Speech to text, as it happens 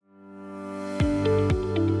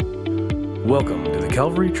Welcome to the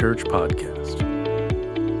Calvary Church Podcast.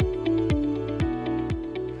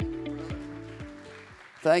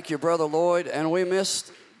 Thank you, Brother Lloyd, and we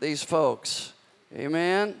missed these folks.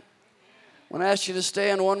 Amen. I want to ask you to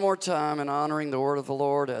stand one more time in honoring the word of the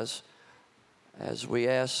Lord as we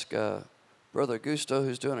ask Brother Gusto,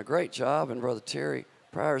 who's doing a great job, and Brother Terry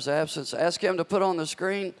Pryor's absence. Ask him to put on the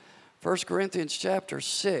screen 1 Corinthians chapter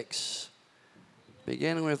 6,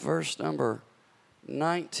 beginning with verse number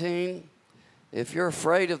 19. If you're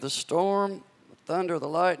afraid of the storm, the thunder, the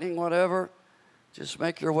lightning, whatever, just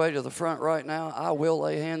make your way to the front right now. I will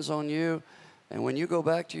lay hands on you, and when you go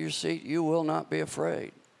back to your seat, you will not be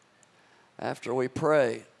afraid. After we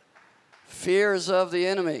pray, fears of the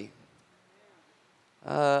enemy.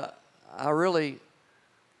 I really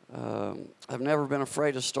have never been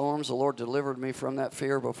afraid of storms. The Lord delivered me from that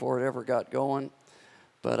fear before it ever got going,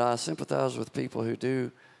 but I sympathize with people who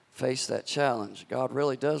do face that challenge. God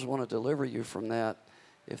really does want to deliver you from that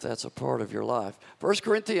if that's a part of your life. 1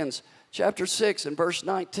 Corinthians chapter 6 and verse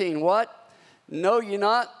 19. What? Know ye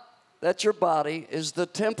not that your body is the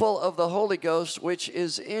temple of the Holy Ghost which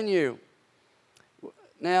is in you?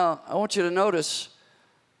 Now, I want you to notice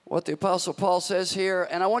what the Apostle Paul says here,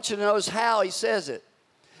 and I want you to notice how he says it.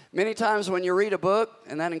 Many times when you read a book,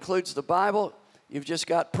 and that includes the Bible, you've just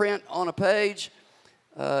got print on a page.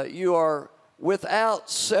 You are without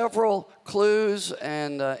several clues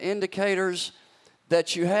and indicators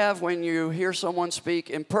that you have when you hear someone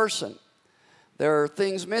speak in person. There are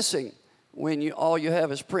things missing when all you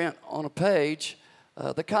have is print on a page.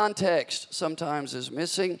 The context sometimes is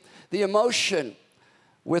missing. The emotion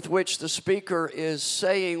with which the speaker is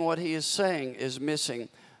saying what he is saying is missing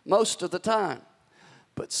most of the time.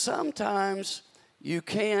 But sometimes you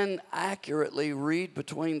can accurately read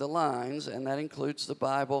between the lines, and that includes the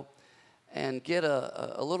Bible, and get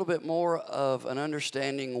a little bit more of an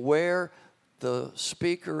understanding where the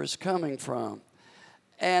speaker is coming from.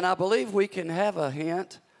 And I believe we can have a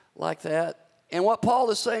hint like that. And what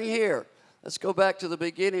Paul is saying here, let's go back to the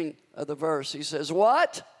beginning of the verse. He says,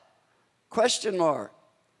 what? Question mark.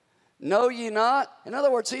 Know ye not? In other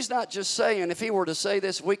words, he's not just saying, if he were to say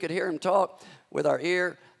this, we could hear him talk with our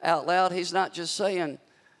ear out loud. He's not just saying,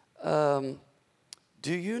 do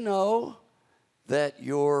you know that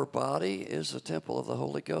your body is a temple of the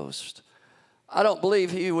Holy Ghost? I don't believe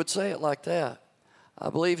he would say it like that. I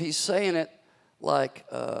believe he's saying it like,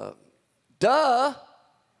 duh.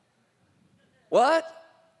 What?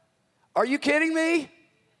 Are you kidding me?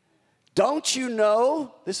 Don't you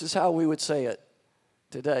know? This is how we would say it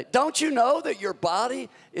today. Don't you know that your body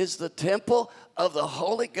is the temple of the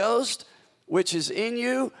Holy Ghost, which is in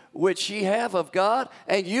you, which ye have of God,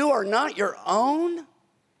 and you are not your own?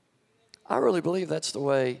 I really believe that's the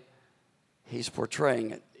way he's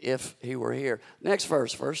portraying it if he were here. Next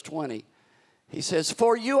verse, verse 20. He says,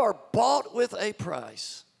 for you are bought with a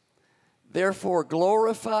price. Therefore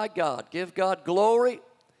glorify God. Give God glory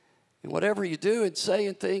in whatever you do and say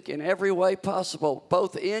and think in every way possible,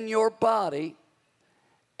 both in your body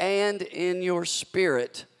and in your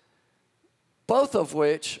spirit, both of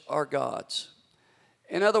which are God's.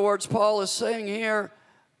 In other words, Paul is saying here,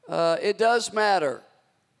 it does matter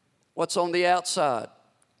what's on the outside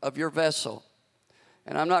of your vessel.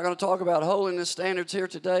 And I'm not going to talk about holiness standards here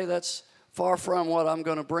today. That's far from what I'm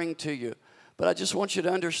going to bring to you. But I just want you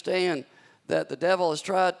to understand that the devil has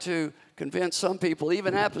tried to convince some people,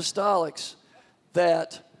 even apostolics,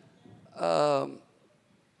 that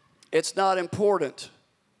it's not important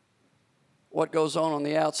what goes on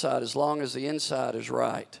the outside as long as the inside is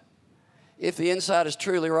right. If the inside is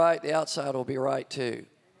truly right, the outside will be right too.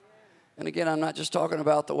 And again, I'm not just talking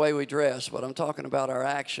about the way we dress, but I'm talking about our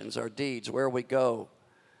actions, our deeds, where we go,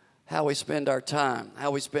 how we spend our time,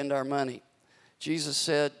 how we spend our money. Jesus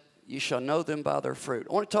said, you shall know them by their fruit.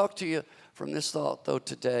 I want to talk to you from this thought, though,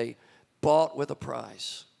 today. Bought with a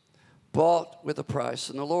price. Bought with a price.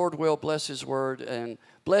 And the Lord will bless his word and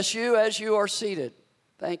bless you as you are seated.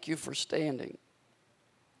 Thank you for standing.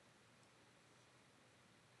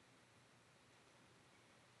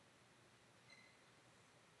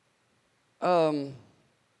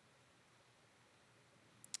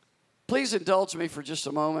 Please indulge me for just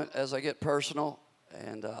a moment as I get personal,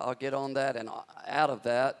 and I'll get on that and out of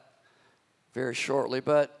that very shortly.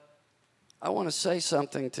 But I want to say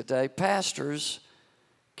something today. Pastors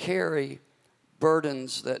carry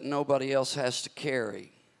burdens that nobody else has to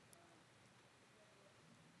carry.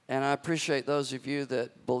 And I appreciate those of you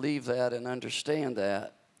that believe that and understand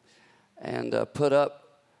that and put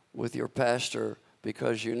up with your pastor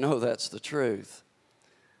because you know that's the truth.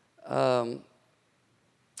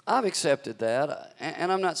 I I've accepted that,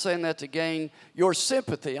 and I'm not saying that to gain your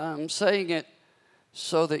sympathy. I'm saying it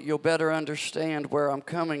so that you'll better understand where I'm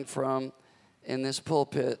coming from in this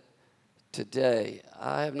pulpit today.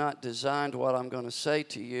 I have not designed what I'm going to say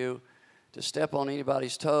to you to step on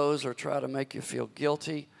anybody's toes or try to make you feel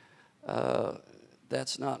guilty.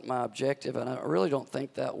 That's not my objective, and I really don't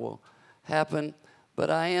think that will happen. But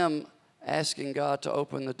I am asking God to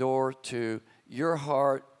open the door to your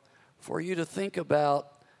heart for you to think about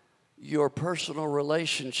your personal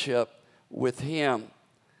relationship with Him.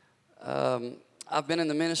 I've been in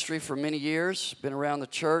the ministry for many years, been around the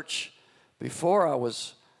church before I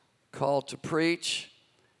was called to preach,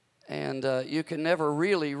 and you can never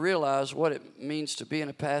really realize what it means to be in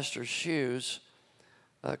a pastor's shoes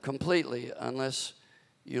completely unless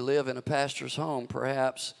you live in a pastor's home,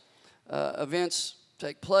 perhaps. Events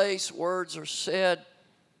take place, words are said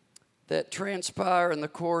that transpire in the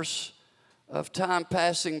course of time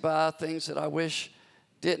passing by, things that I wish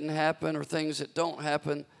didn't happen or things that don't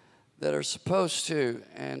happen that are supposed to.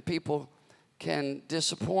 And people can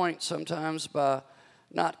disappoint sometimes by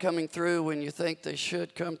not coming through when you think they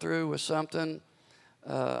should come through with something.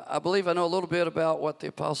 I believe I know a little bit about what the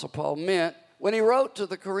Apostle Paul meant when he wrote to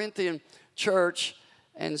the Corinthian church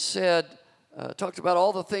and said, talked about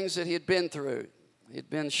all the things that he had been through. He had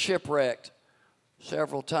been shipwrecked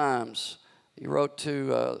several times. He wrote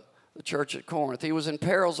to the church at Corinth. He was in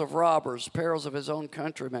perils of robbers, perils of his own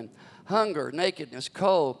countrymen, hunger, nakedness,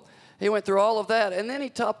 cold. He went through all of that, and then he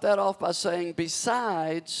topped that off by saying,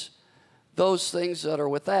 besides those things that are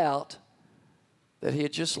without, that he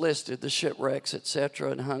had just listed, the shipwrecks, etc.,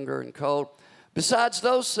 and hunger and cold, besides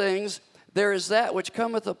those things, there is that which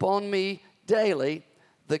cometh upon me daily,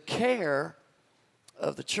 the care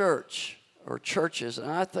of the church or churches. And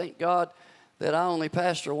I thank God that I only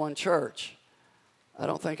pastor one church. I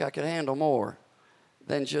don't think I could handle more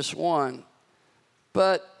than just one.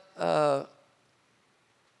 But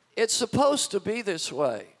it's supposed to be this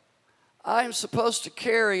way. I am supposed to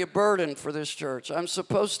carry a burden for this church. I'm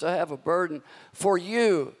supposed to have a burden for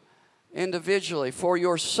you individually, for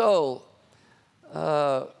your soul.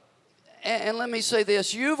 And let me say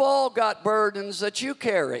this, you've all got burdens that you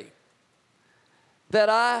carry that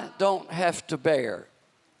I don't have to bear.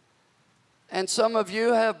 And some of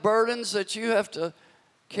you have burdens that you have to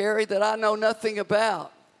carry that I know nothing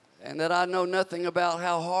about, and that I know nothing about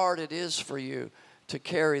how hard it is for you to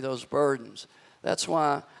carry those burdens. That's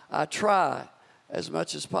why I try as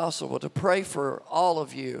much as possible to pray for all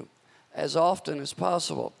of you as often as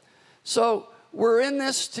possible. So we're in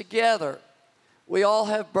this together. We all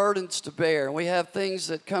have burdens to bear, and we have things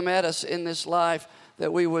that come at us in this life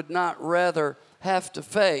that we would not rather have to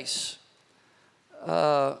face.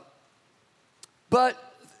 But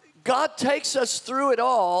God takes us through it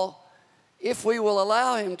all if we will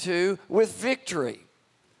allow Him to, with victory.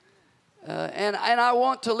 And I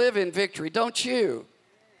want to live in victory, don't you?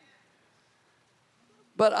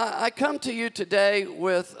 But I come to you today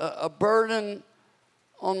with a burden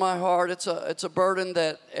on my heart. It's a burden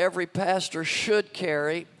that every pastor should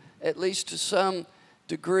carry, at least to some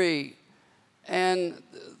degree. And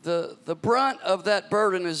the brunt of that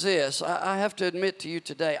burden is this. I have to admit to you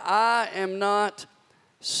today, I am not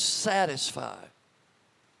satisfied.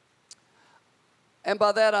 And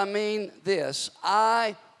by that I mean this.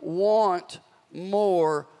 I want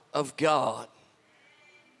more of God.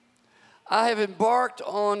 I have embarked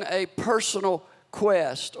on a personal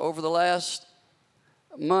quest over the last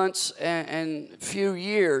months and few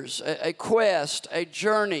years, a quest, a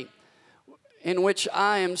journey in which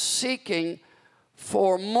I am seeking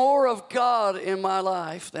for more of God in my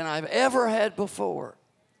life than I've ever had before.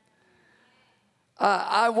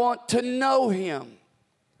 I want to know Him.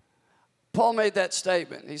 Paul made that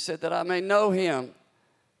statement. He said that I may know Him,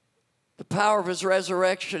 the power of His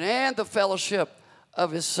resurrection and the fellowship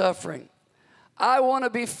of His suffering. I want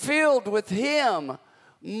to be filled with Him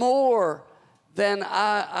more than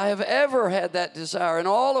I have ever had that desire. In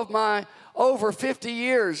all of my over 50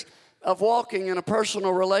 years of walking in a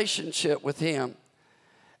personal relationship with Him.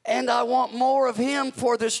 And I want more of Him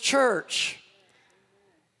for this church.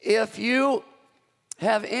 If you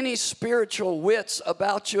have any spiritual wits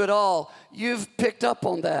about you at all, you've picked up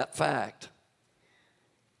on that fact.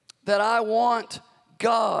 That I want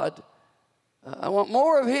God, I want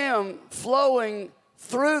more of Him flowing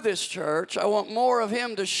through this church. I want more of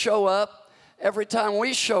Him to show up every time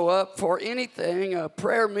we show up for anything, a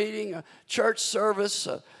prayer meeting, a church service,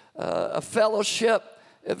 a fellowship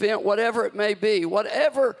event, whatever it may be,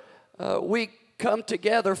 whatever we come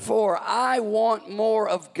together for, I want more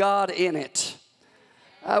of God in it.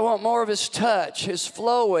 I want more of His touch, His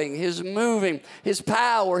flowing, His moving, His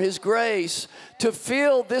power, His grace to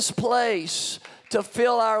fill this place, to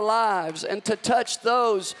fill our lives, and to touch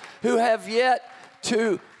those who have yet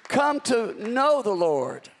to come to know the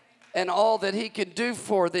Lord and all that He can do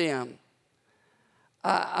for them.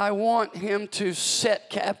 I want Him to set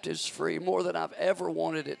captives free more than I've ever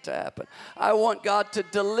wanted it to happen. I want God to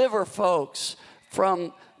deliver folks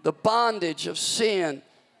from the bondage of sin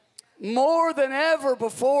more than ever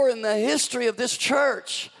before in the history of this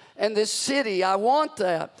church and this city. I want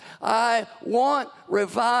that. I want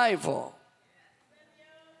revival.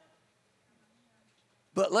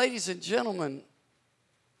 But ladies and gentlemen,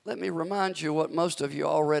 let me remind you what most of you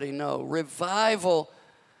already know. Revival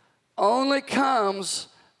only comes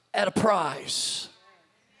at a price.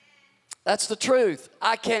 That's the truth.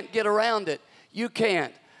 I can't get around it. You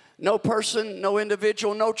can't. No person, no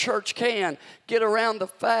individual, no church can get around the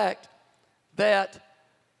fact that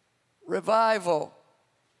revival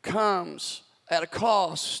comes at a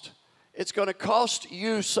cost. It's going to cost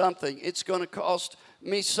you something. It's going to cost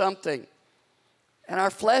me something. And our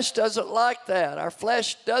flesh doesn't like that. Our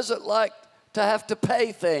flesh doesn't like to have to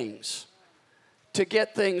pay things to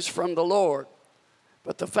get things from the Lord.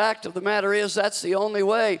 But the fact of the matter is, that's the only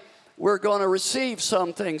way we're going to receive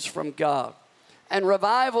some things from God. And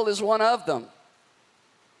revival is one of them.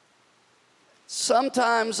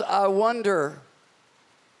 Sometimes I wonder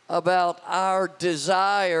about our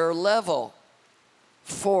desire level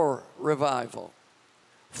for revival,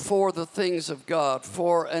 for the things of God,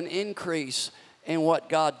 for an increase in what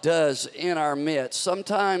God does in our midst.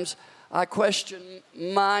 Sometimes I question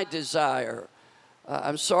my desire.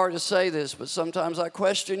 I'm sorry to say this, but sometimes I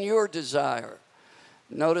question your desire.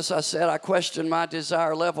 Notice I said I question my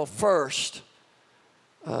desire level first.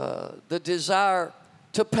 The desire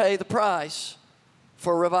to pay the price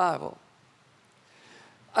for revival.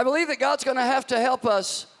 I believe that God's going to help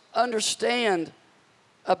us understand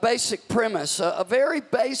a basic premise, a very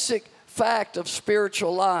basic fact of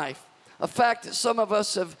spiritual life, a fact that some of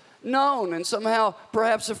us have known and somehow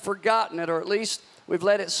perhaps have forgotten it, or at least we've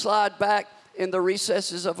let it slide back in the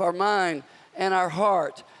recesses of our mind and our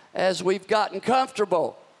heart as we've gotten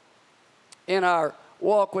comfortable in our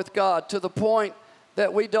walk with God to the point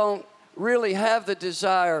that we don't really have the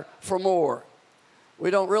desire for more. We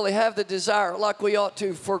don't really have the desire like we ought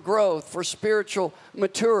to for growth, for spiritual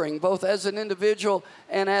maturing, both as an individual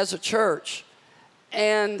and as a church.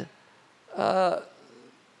 And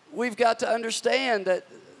we've got to understand that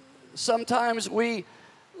sometimes we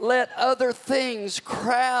let other things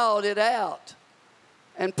crowd it out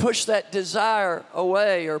and push that desire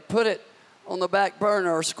away or put it on the back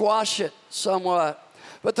burner or squash it somewhat.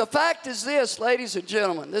 But the fact is this, ladies and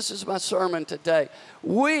gentlemen, this is my sermon today.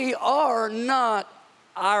 We are not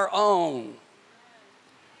our own.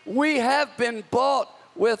 We have been bought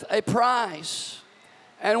with a price,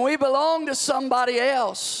 and we belong to somebody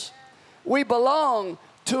else. We belong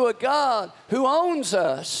to a God who owns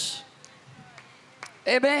us.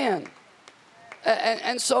 Amen.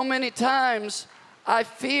 And so many times I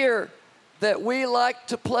fear that we like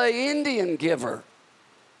to play Indian giver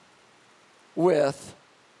with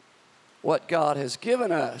what God has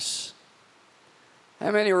given us.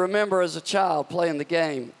 How many remember as a child playing the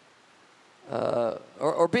game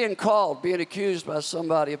or being called, being accused by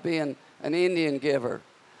somebody of being an Indian giver?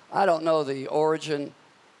 I don't know the origin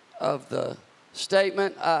of the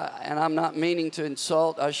statement, and I'm not meaning to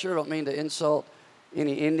insult. I sure don't mean to insult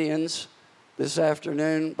any Indians this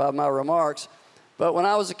afternoon by my remarks. But when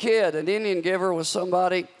I was a kid, an Indian giver was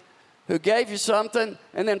somebody who gave you something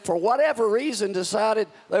and then for whatever reason decided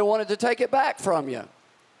they wanted to take it back from you.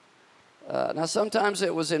 Now, sometimes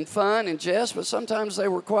it was in fun and jest, but sometimes they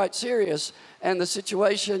were quite serious, and the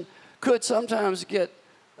situation could sometimes get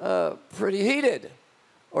pretty heated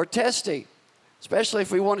or testy, especially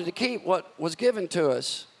if we wanted to keep what was given to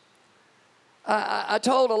us. I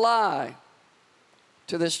told a lie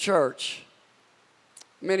to this church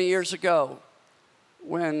many years ago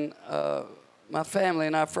when my family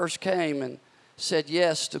and I first came and said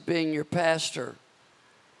yes to being your pastor.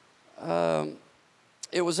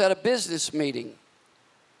 It was at a business meeting.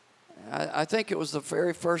 I think it was the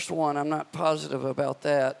very first one. I'm not positive about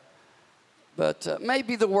that. But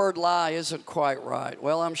maybe the word lie isn't quite right.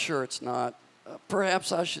 Well, I'm sure it's not.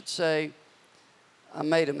 Perhaps I should say I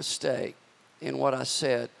made a mistake in what I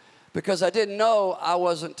said because I didn't know I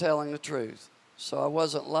wasn't telling the truth. So I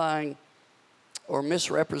wasn't lying or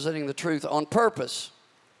misrepresenting the truth on purpose.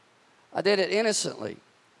 I did it innocently.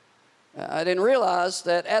 I didn't realize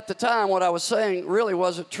that at the time what I was saying really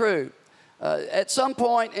wasn't true. At some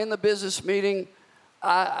point in the business meeting,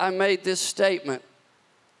 I made this statement.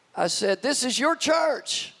 I said, this is your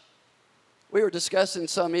church. We were discussing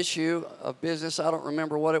some issue of business. I don't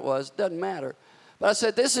remember what it was. Doesn't matter. But I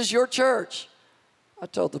said, this is your church. I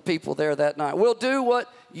told the people there that night, we'll do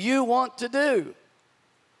what you want to do.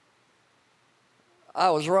 I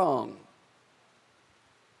was wrong.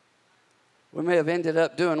 We may have ended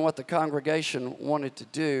up doing what the congregation wanted to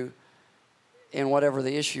do in whatever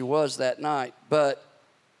the issue was that night, but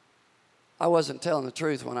I wasn't telling the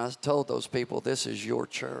truth when I told those people, this is your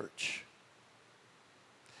church.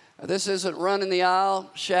 Now, this isn't running the aisle,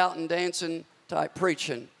 shouting, dancing type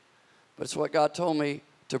preaching, but it's what God told me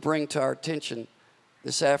to bring to our attention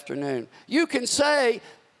this afternoon. You can say,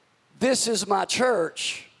 this is my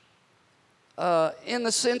church, in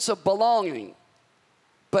the sense of belonging,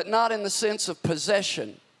 but not in the sense of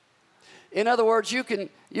possession. In other words, you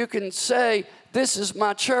can say, this is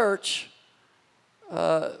my church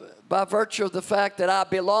by virtue of the fact that I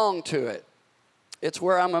belong to it. It's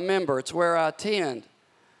where I'm a member. It's where I attend.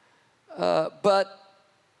 But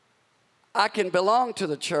I can belong to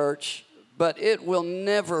the church, but it will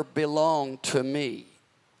never belong to me.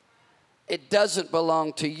 It doesn't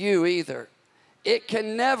belong to you either.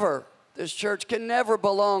 This church can never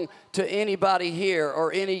belong to anybody here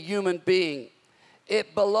or any human being.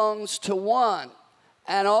 It belongs to one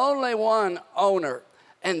and only one owner,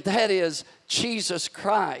 and that is Jesus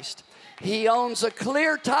Christ. He owns a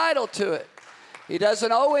clear title to it. He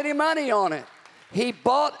doesn't owe any money on it. He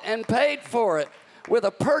bought and paid for it with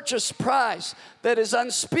a purchase price that is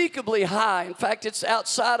unspeakably high. In fact, it's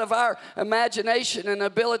outside of our imagination and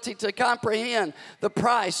ability to comprehend the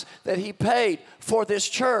price that he paid for this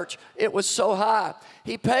church. It was so high.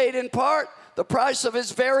 He paid in part the price of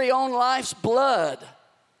his very own life's blood.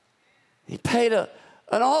 He paid an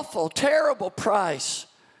awful, terrible price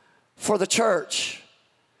for the church.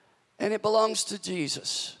 And it belongs to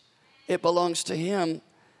Jesus. It belongs to him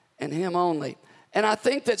and him only. And I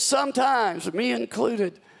think that sometimes, me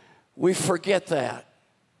included, we forget that.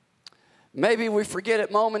 Maybe we forget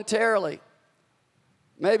it momentarily.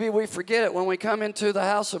 Maybe we forget it when we come into the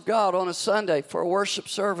house of God on a Sunday for a worship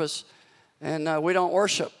service and we don't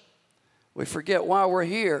worship. We forget why we're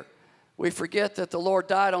here. We forget that the Lord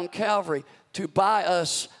died on Calvary to buy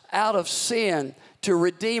us out of sin, to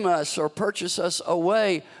redeem us or purchase us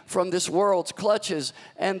away from this world's clutches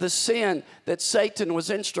and the sin that Satan was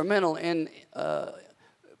instrumental in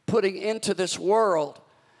putting into this world.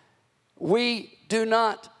 We do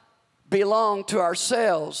not belong to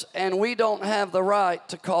ourselves, and we don't have the right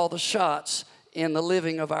to call the shots in the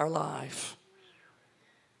living of our life.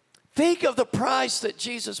 Think of the price that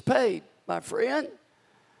Jesus paid, my friend.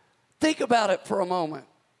 Think about it for a moment.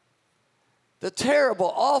 The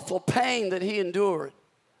terrible, awful pain that he endured.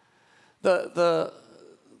 The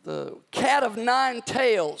cat of nine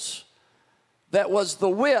tails that was the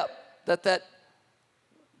whip that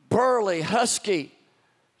burly, husky,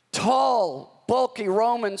 tall, bulky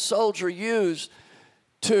Roman soldier used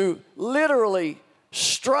to literally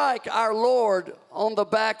strike our Lord on the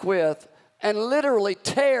back with and literally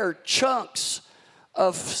tear chunks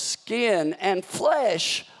of skin and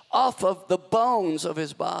flesh off of the bones of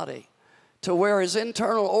his body to where his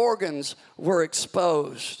internal organs were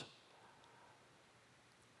exposed.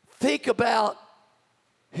 Think about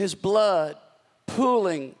his blood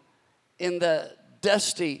pooling in the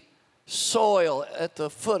dusty soil at the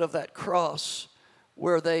foot of that cross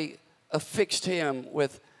where they affixed him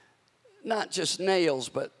with not just nails,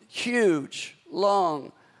 but huge,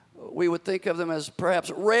 long, we would think of them as perhaps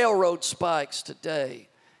railroad spikes today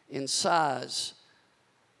in size.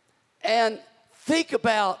 And think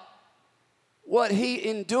about what he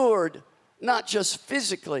endured, not just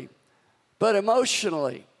physically, but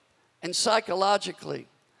emotionally and psychologically.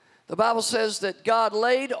 The Bible says that God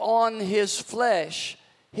laid on his flesh,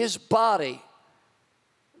 his body,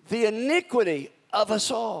 the iniquity of us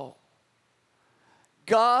all.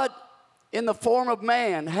 God, in the form of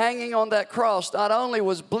man, hanging on that cross, not only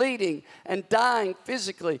was bleeding and dying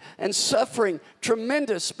physically and suffering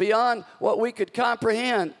tremendous beyond what we could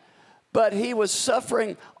comprehend, but he was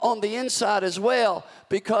suffering on the inside as well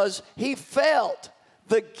because he felt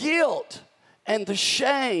the guilt and the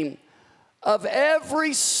shame of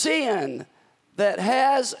every sin that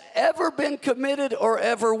has ever been committed or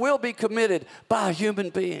ever will be committed by a human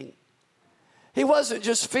being. He wasn't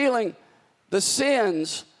just feeling the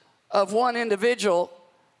sins of one individual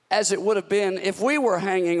as it would have been if we were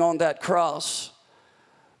hanging on that cross,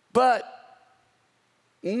 but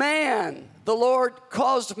man, the Lord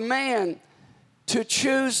caused man to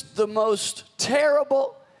choose the most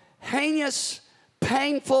terrible, heinous,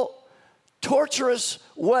 painful, torturous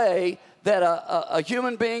way that a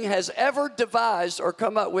human being has ever devised or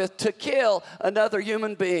come up with to kill another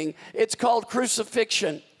human being. It's called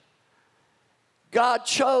crucifixion. God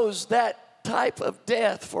chose that type of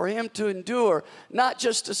death for him to endure, not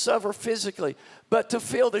just to suffer physically, but to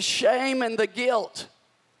feel the shame and the guilt,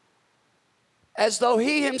 as though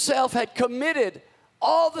he himself had committed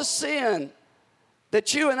all the sin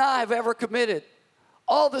that you and I have ever committed,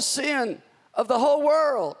 all the sin of the whole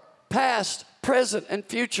world, past, present, and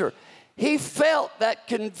future. He felt that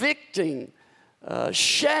convicting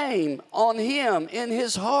shame on him in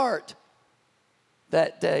his heart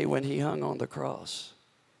that day when he hung on the cross.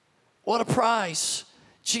 What a price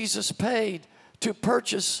Jesus paid to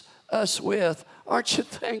purchase us with. Aren't you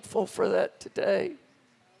thankful for that today?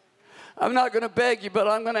 I'm not going to beg you, but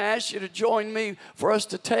I'm going to ask you to join me for us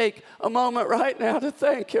to take a moment right now to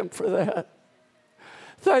thank him for that.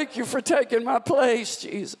 Thank you for taking my place,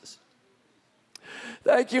 Jesus.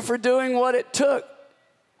 Thank you for doing what it took,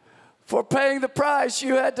 for paying the price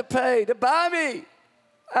you had to pay to buy me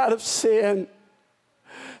out of sin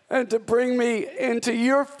and to bring me into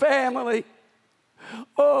your family.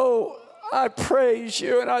 Oh, I praise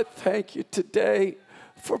you and I thank you today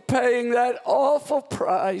for paying that awful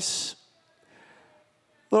price.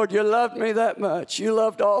 Lord, you loved me that much. You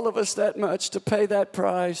loved all of us that much to pay that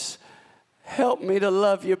price. Help me to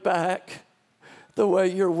love you back the way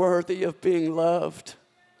you're worthy of being loved.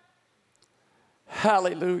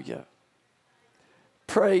 Hallelujah.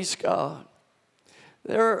 Praise God.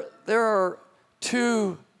 There are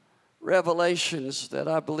two revelations that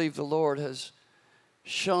I believe the Lord has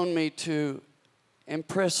shown me to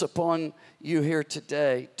impress upon you here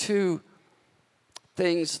today. Two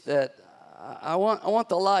things that I want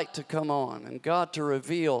the light to come on and God to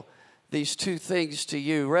reveal these two things to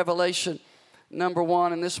you. Revelation number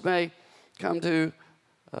one, and this may come to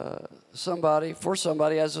somebody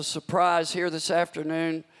as a surprise here this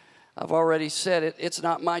afternoon. I've already said it. It's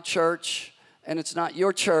not my church and it's not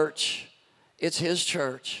your church. It's his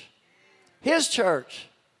church. His church.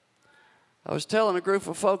 I was telling a group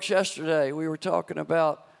of folks yesterday, we were talking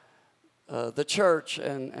about the church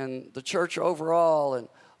and the church overall and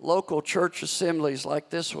local church assemblies like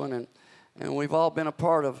this one. And we've all been a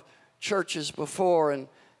part of churches before. And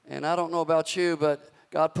I don't know about you, but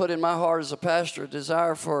God put in my heart as a pastor a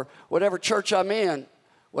desire for whatever church I'm in,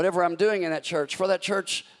 whatever I'm doing in that church, for that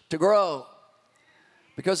church to grow.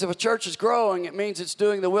 Because if a church is growing, it means it's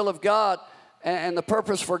doing the will of God, and the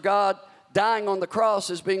purpose for God dying on the cross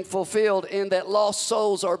is being fulfilled in that lost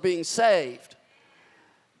souls are being saved.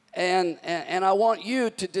 And I want you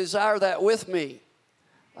to desire that with me.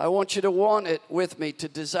 I want you to want it with me, to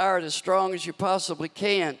desire it as strong as you possibly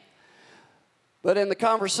can. But in the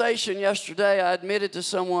conversation yesterday, I admitted to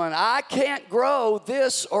someone, I can't grow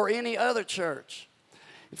this or any other church.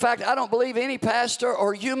 In fact, I don't believe any pastor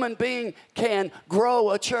or human being can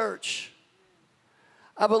grow a church.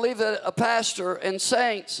 I believe that a pastor and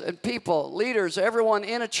saints and people, leaders, everyone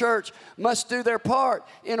in a church must do their part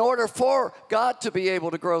in order for God to be able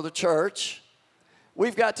to grow the church.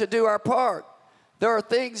 We've got to do our part. There are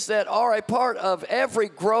things that are a part of every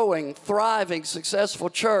growing, thriving,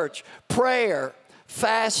 successful church. Prayer,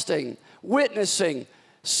 fasting, witnessing,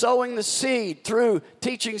 sowing the seed through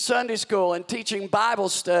teaching Sunday school and teaching Bible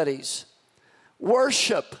studies.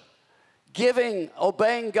 Worship, giving,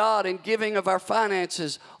 obeying God and giving of our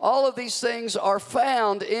finances. All of these things are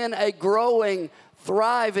found in a growing,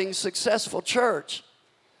 thriving, successful church.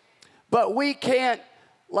 But we can't,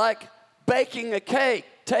 like baking a cake,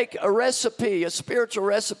 take a recipe, a spiritual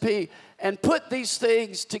recipe, and put these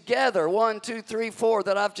things together, 1, 2, 3, 4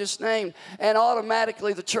 that I've just named, and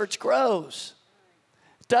automatically the church grows.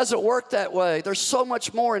 It doesn't work that way. There's so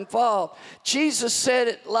much more involved. Jesus said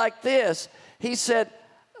it like this. He said,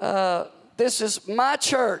 this is my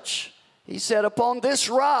church. He said, upon this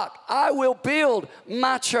rock I will build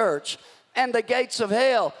my church, and the gates of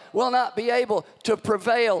hell will not be able to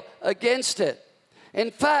prevail against it.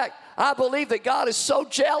 In fact, I believe that God is so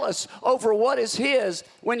jealous over what is his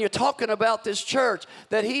when you're talking about this church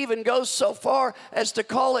that he even goes so far as to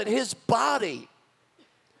call it his body.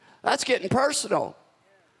 That's getting personal.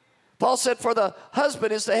 Paul said, for the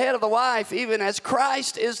husband is the head of the wife, even as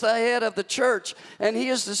Christ is the head of the church, and he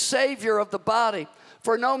is the Savior of the body.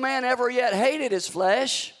 For no man ever yet hated his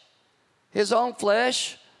flesh, his own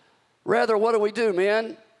flesh. Rather, what do,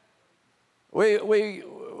 men?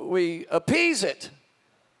 We appease it.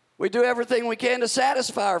 We do everything we can to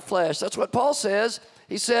satisfy our flesh. That's what Paul says.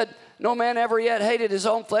 He said, no man ever yet hated his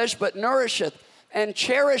own flesh, but nourisheth and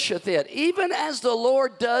cherisheth it, even as the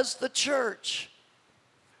Lord does the church.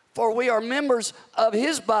 For we are members of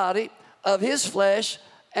his body, of his flesh,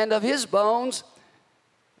 and of his bones.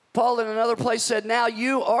 Paul in another place said, now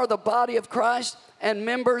you are the body of Christ and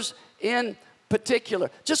members in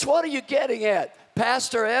particular. Just what are you getting at,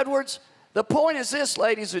 Pastor Edwards? The point is this,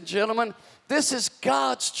 ladies and gentlemen. This is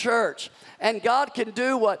God's church, and God can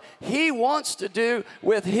do what he wants to do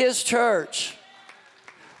with his church.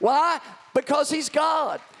 Why? Because he's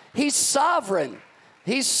God. He's sovereign.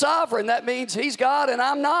 He's sovereign. That means he's God and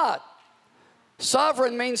I'm not.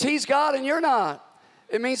 Sovereign means he's God and you're not.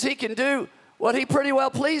 It means he can do what he pretty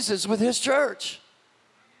well pleases with his church.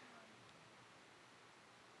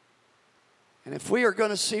 And if we are going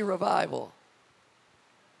to see revival,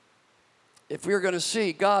 if we're going to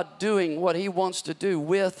see God doing what he wants to do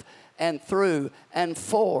with and through and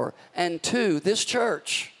for and to this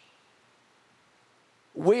church,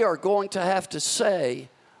 we are going to have to say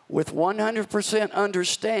with 100%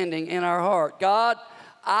 understanding in our heart, God,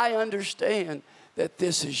 I understand that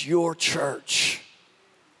this is your church.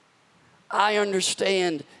 I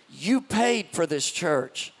understand you paid for this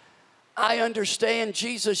church. I understand,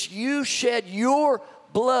 Jesus, you shed your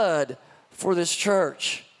blood for this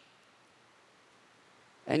church.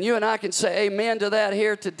 And you and I can say amen to that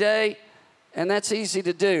here today, and that's easy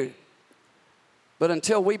to do. But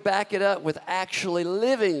until we back it up with actually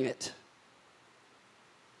living it,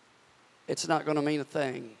 it's not going to mean a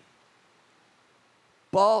thing.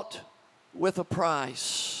 Bought with a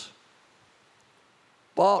price.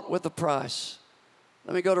 Bought with a price.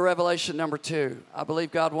 Let me go to Revelation number 2. I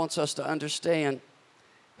believe God wants us to understand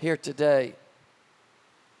here today.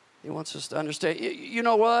 He wants us to understand. You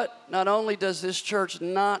know what? Not only does this church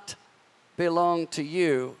not belong to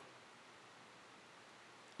you.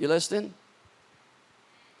 You listening?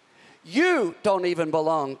 You don't even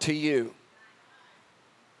belong to you.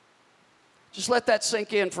 Just let that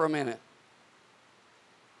sink in for a minute.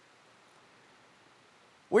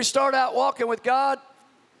 We start out walking with God.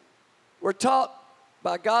 We're taught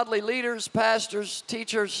by godly leaders, pastors,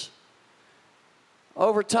 teachers.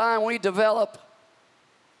 Over time, we develop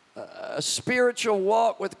a spiritual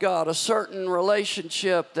walk with God, a certain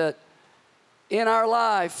relationship that in our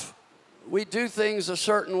life, we do things a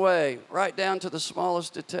certain way, right down to the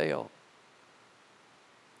smallest detail.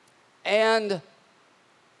 And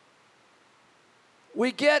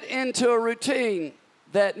we get into a routine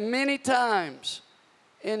that many times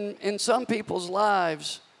in some people's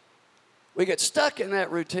lives, we get stuck in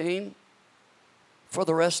that routine for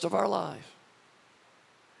the rest of our life.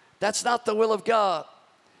 That's not the will of God.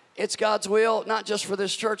 It's God's will, not just for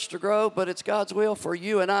this church to grow, but it's God's will for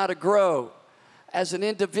you and I to grow as an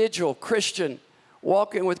individual Christian,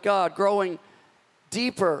 walking with God, growing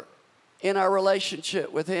deeper in our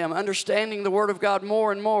relationship with Him, understanding the Word of God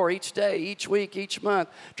more and more each day, each week, each month,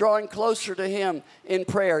 drawing closer to Him in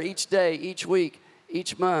prayer each day, each week,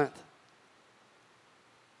 each month.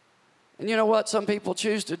 And you know what some people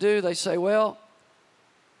choose to do? They say, well,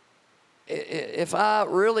 if I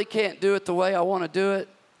really can't do it the way I want to do it,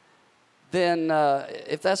 then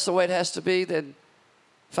if that's the way it has to be, then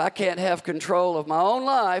if I can't have control of my own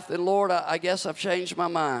life, then Lord, I guess I've changed my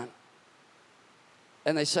mind.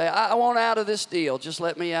 And they say, I want out of this deal. Just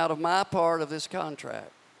let me out of my part of this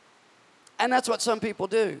contract. And that's what some people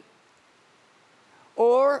do.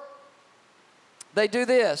 Or they do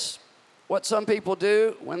this. What some people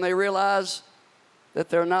do when they realize that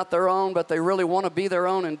they're not their own, but they really want to be their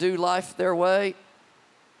own and do life their way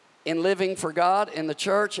in living for God in the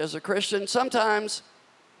church as a Christian. Sometimes,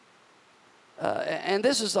 and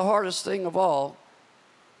this is the hardest thing of all,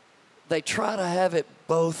 they try to have it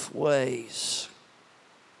both ways.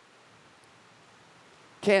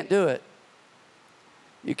 Can't do it.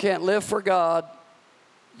 You can't live for God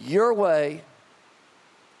your way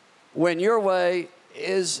when your way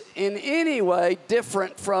is in any way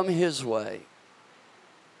different from His way.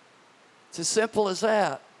 It's as simple as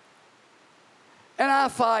that. And I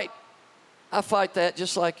fight that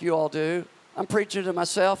just like you all do. I'm preaching to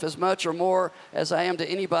myself as much or more as I am to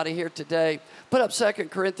anybody here today. Put up 2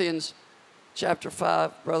 Corinthians chapter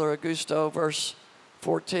 5, Brother Augusto, verse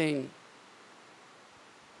 14.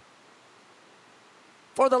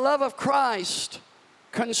 For the love of Christ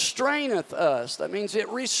constraineth us. That means it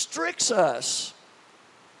restricts us.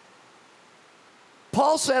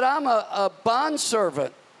 Paul said, I'm a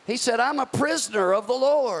bondservant. He said, I'm a prisoner of the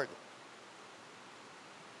Lord.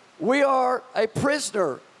 We are a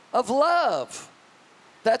prisoner of love.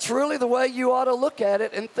 That's really the way you ought to look at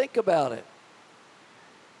it and think about it.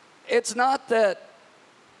 It's not that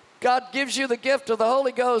God gives you the gift of the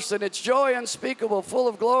Holy Ghost and it's joy unspeakable, full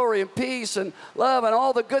of glory and peace and love and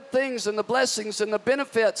all the good things and the blessings and the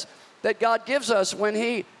benefits that God gives us when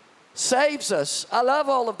He saves us. I love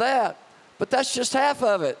all of that. But that's just half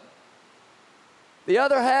of it. The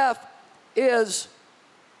other half is,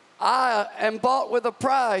 I am bought with a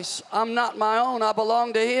price. I'm not my own. I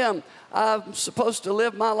belong to Him. I'm supposed to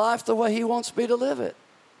live my life the way He wants me to live it.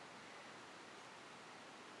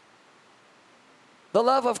 The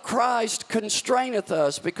love of Christ constraineth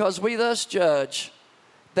us, because we thus judge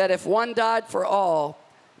that if one died for all,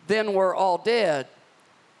 then we're all dead.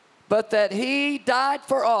 But that He died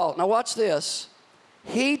for all. Now watch this.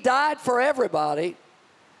 He died for everybody,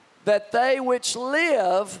 that they which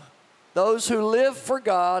live, those who live for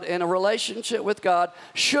God in a relationship with God,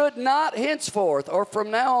 should not henceforth or from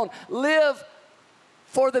now on live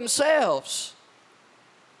for themselves,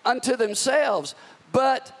 unto themselves,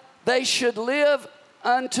 but they should live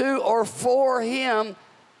unto or for Him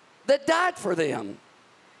that died for them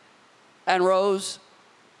and rose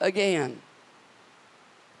again.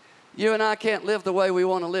 You and I can't live the way we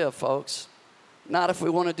want to live, folks. Not if we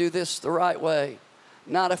want to do this the right way.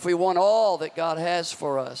 Not if we want all that God has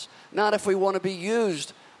for us. Not if we want to be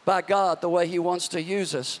used by God the way He wants to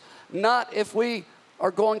use us. Not if we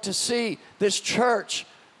are going to see this church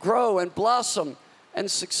grow and blossom and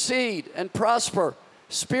succeed and prosper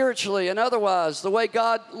spiritually and otherwise, the way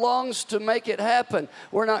God longs to make it happen.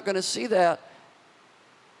 We're not going to see that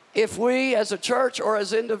if we as a church or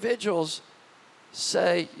as individuals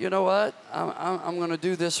say, you know what, I'm going to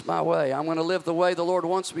do this my way. I'm going to live the way the Lord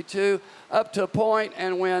wants me to, up to a point,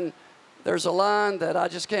 and when there's a line that I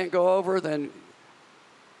just can't go over, then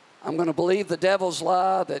I'm going to believe the devil's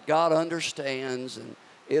lie that God understands and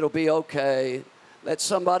it'll be okay. Let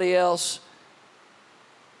somebody else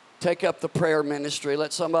take up the prayer ministry.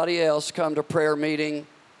 Let somebody else come to prayer meeting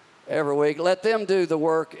every week. Let them do the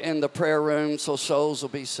work in the prayer room so souls will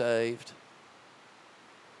be saved.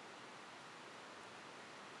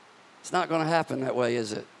 It's not going to happen that way,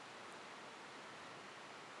 is it?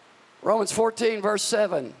 Romans 14, verse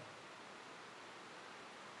 7.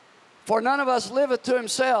 For none of us liveth to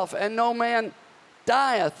himself, and no man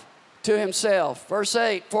dieth to himself. Verse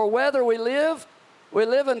 8. For whether we live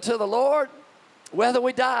unto the Lord. Whether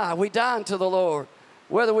we die unto the Lord.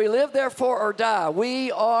 Whether we live therefore or die,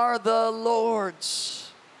 we are the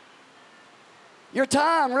Lord's. Your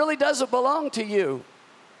time really doesn't belong to you.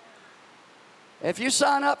 If you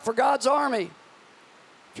sign up for God's army,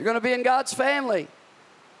 if you're going to be in God's family,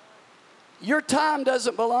 your time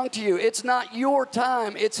doesn't belong to you. It's not your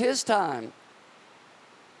time, it's His time.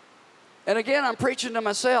 And again, I'm preaching to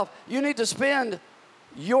myself. You need to spend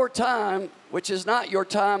your time, which is not your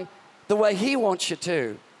time, the way He wants you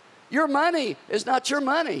to. Your money is not your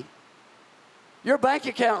money. Your bank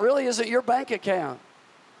account really isn't your bank account.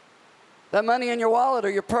 That money in your wallet or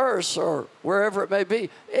your purse or wherever it may be,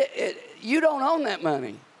 you don't own that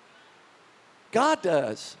money. God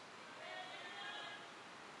does.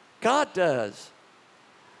 God does.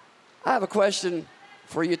 I have a question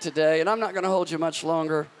for you today, and I'm not going to hold you much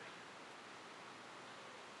longer.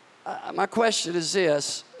 My question is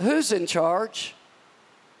this: who's in charge?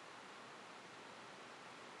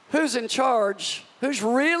 Who's in charge? Who's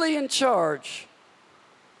really in charge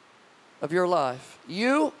of your life?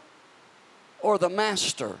 You or the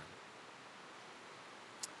Master?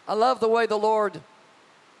 I love the way the Lord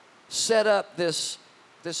set up this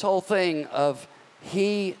whole thing of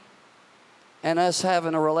He and us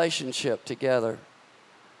having a relationship together.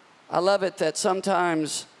 I love it that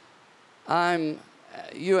sometimes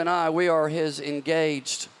you and I, we are His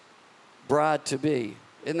engaged bride-to-be.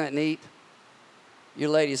 Isn't that neat? You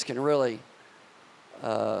ladies can really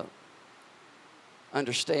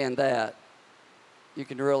understand that. You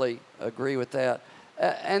can really agree with that.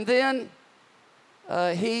 And then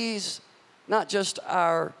He's not just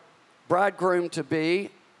our bridegroom-to-be,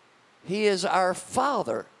 He is our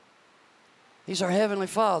Father. He's our Heavenly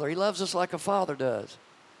Father. He loves us like a father does.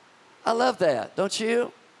 I love that, don't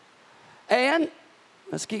you? And,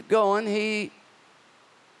 let's keep going,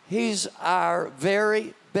 He's our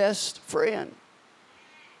very best friend.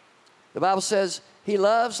 The Bible says He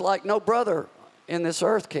loves like no brother in this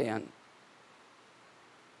earth can.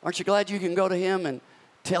 Aren't you glad you can go to Him and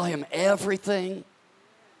tell Him everything?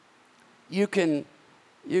 You can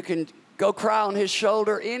go cry on His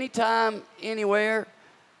shoulder anytime, anywhere.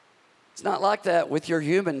 It's not like that with your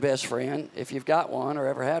human best friend, if you've got one or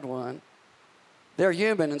ever had one. They're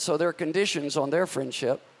human, and so there are conditions on their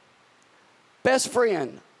friendship. Best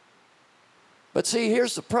friend. But see,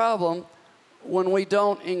 here's the problem when we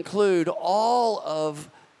don't include all of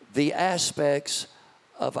the aspects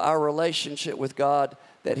of our relationship with God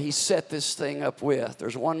that He set this thing up with.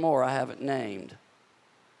 There's one more I haven't named.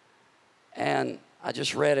 And I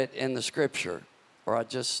just read it in the scripture, or I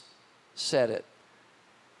just said it.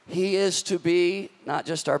 He is to be not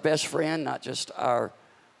just our best friend, not just our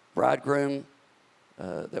bridegroom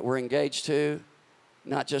that we're engaged to,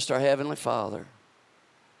 not just our Heavenly Father,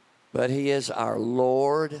 but He is our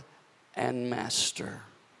Lord and Master.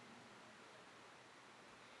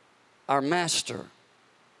 Our Master.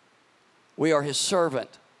 We are His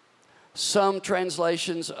servant. Some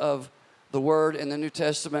translations of the word in the New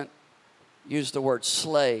Testament use the word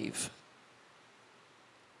slave.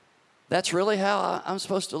 That's really how I'm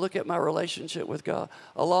supposed to look at my relationship with God.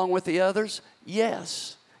 Along with the others,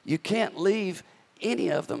 yes. You can't leave any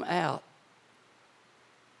of them out.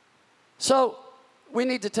 So we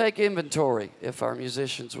need to take inventory if our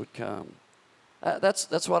musicians would come.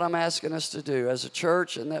 That's what I'm asking us to do as a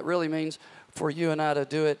church, and that really means for you and I to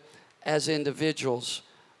do it as individuals.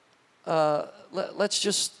 Let's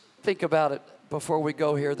just think about it before we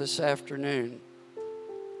go here this afternoon.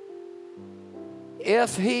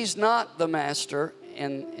 If He's not the master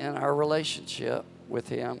in our relationship with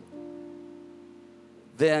Him,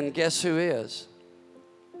 then guess who is?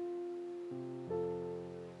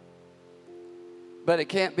 But it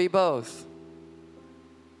can't be both.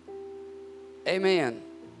 Amen.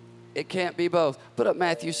 It can't be both. Put up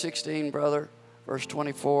Matthew 16, brother, verse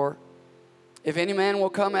 24. If any man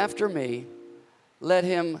will come after me, let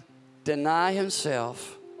him deny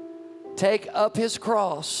himself, take up his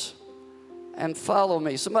cross, and follow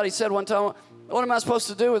me. Somebody said one time, what am I supposed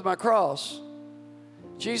to do with my cross?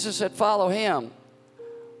 Jesus said, follow Him.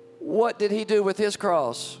 What did He do with His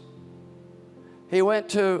cross? He went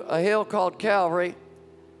to a hill called Calvary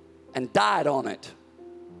and died on it.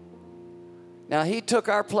 Now, He took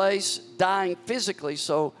our place, dying physically,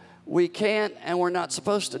 so we can't and we're not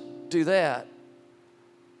supposed to do that.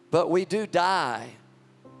 But we do die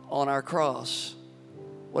on our cross.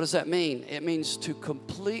 What does that mean? It means to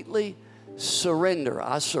completely surrender.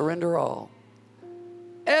 I surrender all.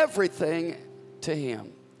 Everything to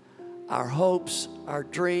Him. Our hopes, our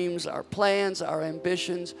dreams, our plans, our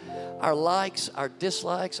ambitions, our likes, our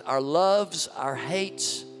dislikes, our loves, our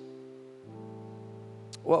hates.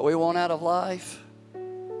 What we want out of life.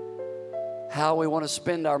 How we want to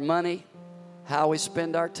spend our money. How we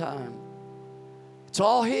spend our time. It's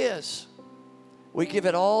all His. We give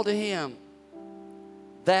it all to Him.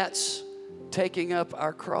 That's taking up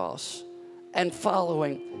our cross and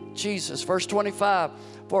following Jesus. Verse 25,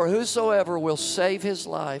 for whosoever will save his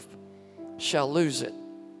life shall lose it.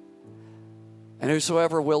 And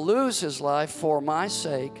whosoever will lose his life for my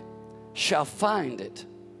sake shall find it.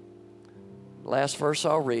 Last verse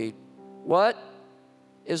I'll read. What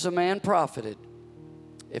is a man profited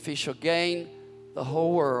if he shall gain the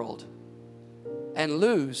whole world and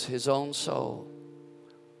lose his own soul?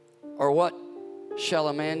 Or what shall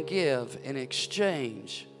a man give in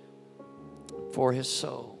exchange for his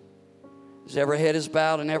soul? As every head is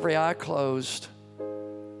bowed and every eye closed,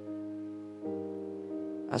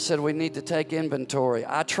 I said we need to take inventory.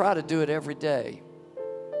 I try to do it every day.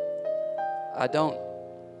 I don't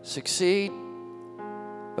succeed,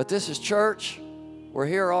 but this is church. We're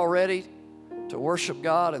here already to worship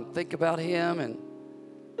God and think about Him and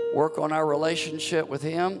work on our relationship with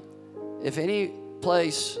Him. If any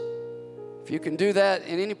place, if you can do that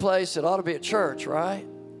in any place, it ought to be at church, right?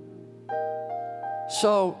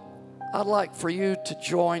 So I'd like for you to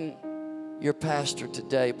join your pastor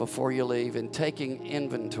today before you leave in taking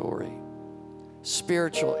inventory,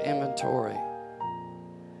 spiritual inventory,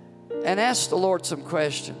 and ask the Lord some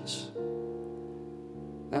questions.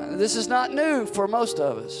 Now, this is not new for most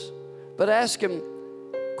of us, but ask Him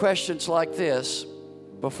questions like this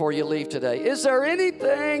before you leave today. Is there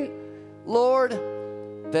anything, Lord,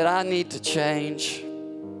 that I need to change?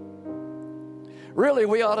 Really,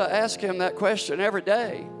 we ought to ask Him that question every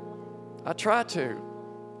day. I try to.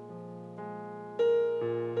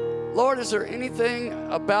 Lord, is there anything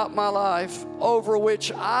about my life over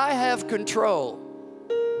which I have control?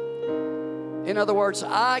 In other words,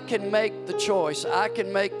 I can make the choice. I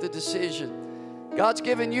can make the decision. God's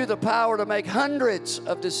given you the power to make hundreds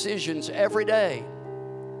of decisions every day.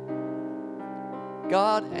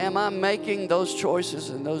 God, am I making those choices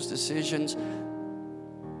and those decisions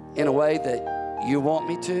in a way that you want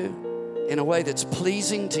me to? In a way that's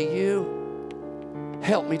pleasing to you?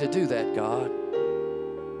 Help me to do that, God.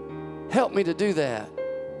 Help me to do that.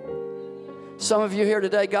 Some of you here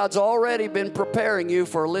today, God's already been preparing you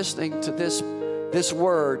for listening to this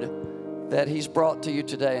word that He's brought to you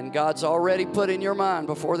today. And God's already put in your mind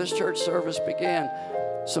before this church service began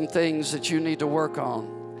some things that you need to work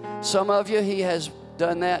on. Some of you, He has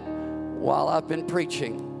done that while I've been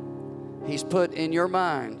preaching. He's put in your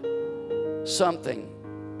mind something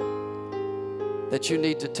that you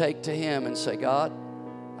need to take to Him and say, God,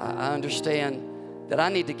 I understand that I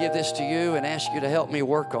need to give this to you and ask you to help me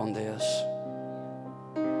work on this.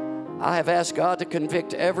 I have asked God to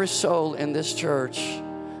convict every soul in this church,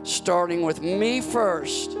 starting with me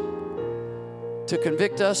first, to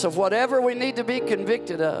convict us of whatever we need to be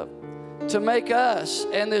convicted of, to make us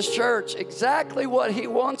and this church exactly what He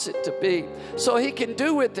wants it to be, so He can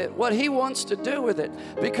do with it what He wants to do with it,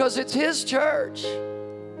 because it's His church.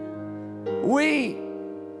 We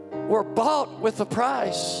were bought with a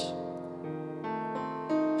price.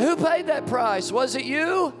 Who paid that price? Was it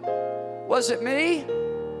you? Was it me?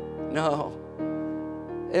 No.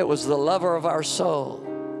 It was the lover of our soul.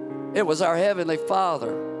 It was our Heavenly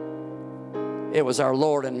Father. It was our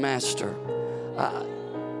Lord and Master.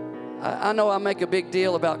 I know I make a big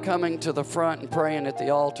deal about coming to the front and praying at the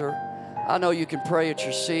altar. I know you can pray at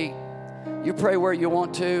your seat. You pray where you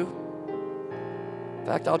want to. In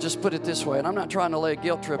fact, I'll just put it this way, and I'm not trying to lay a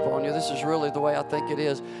guilt trip on you. This is really the way I think it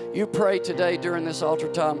is. You pray today during this altar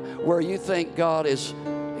time where you think God is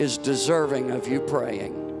deserving of you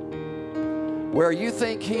praying, where you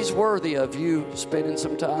think He's worthy of you spending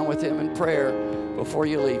some time with Him in prayer before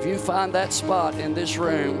you leave. You find that spot in this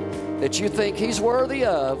room that you think He's worthy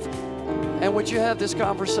of, and would you have this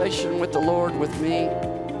conversation with the Lord with me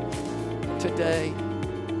today?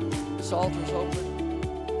 This altar's open.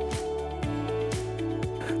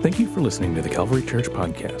 Thank you for listening to the Calvary Church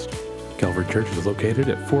Podcast. Calvary Church is located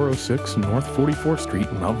at 406 North 44th Street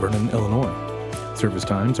in Mount Vernon, Illinois. Service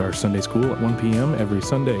times are Sunday school at 1 p.m. every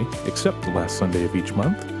Sunday, except the last Sunday of each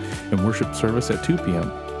month, and worship service at 2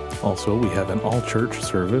 p.m. Also, we have an all-church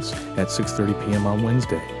service at 6:30 p.m. on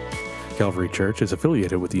Wednesday. Calvary Church is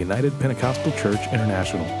affiliated with the United Pentecostal Church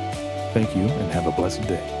International. Thank you, and have a blessed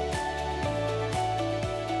day.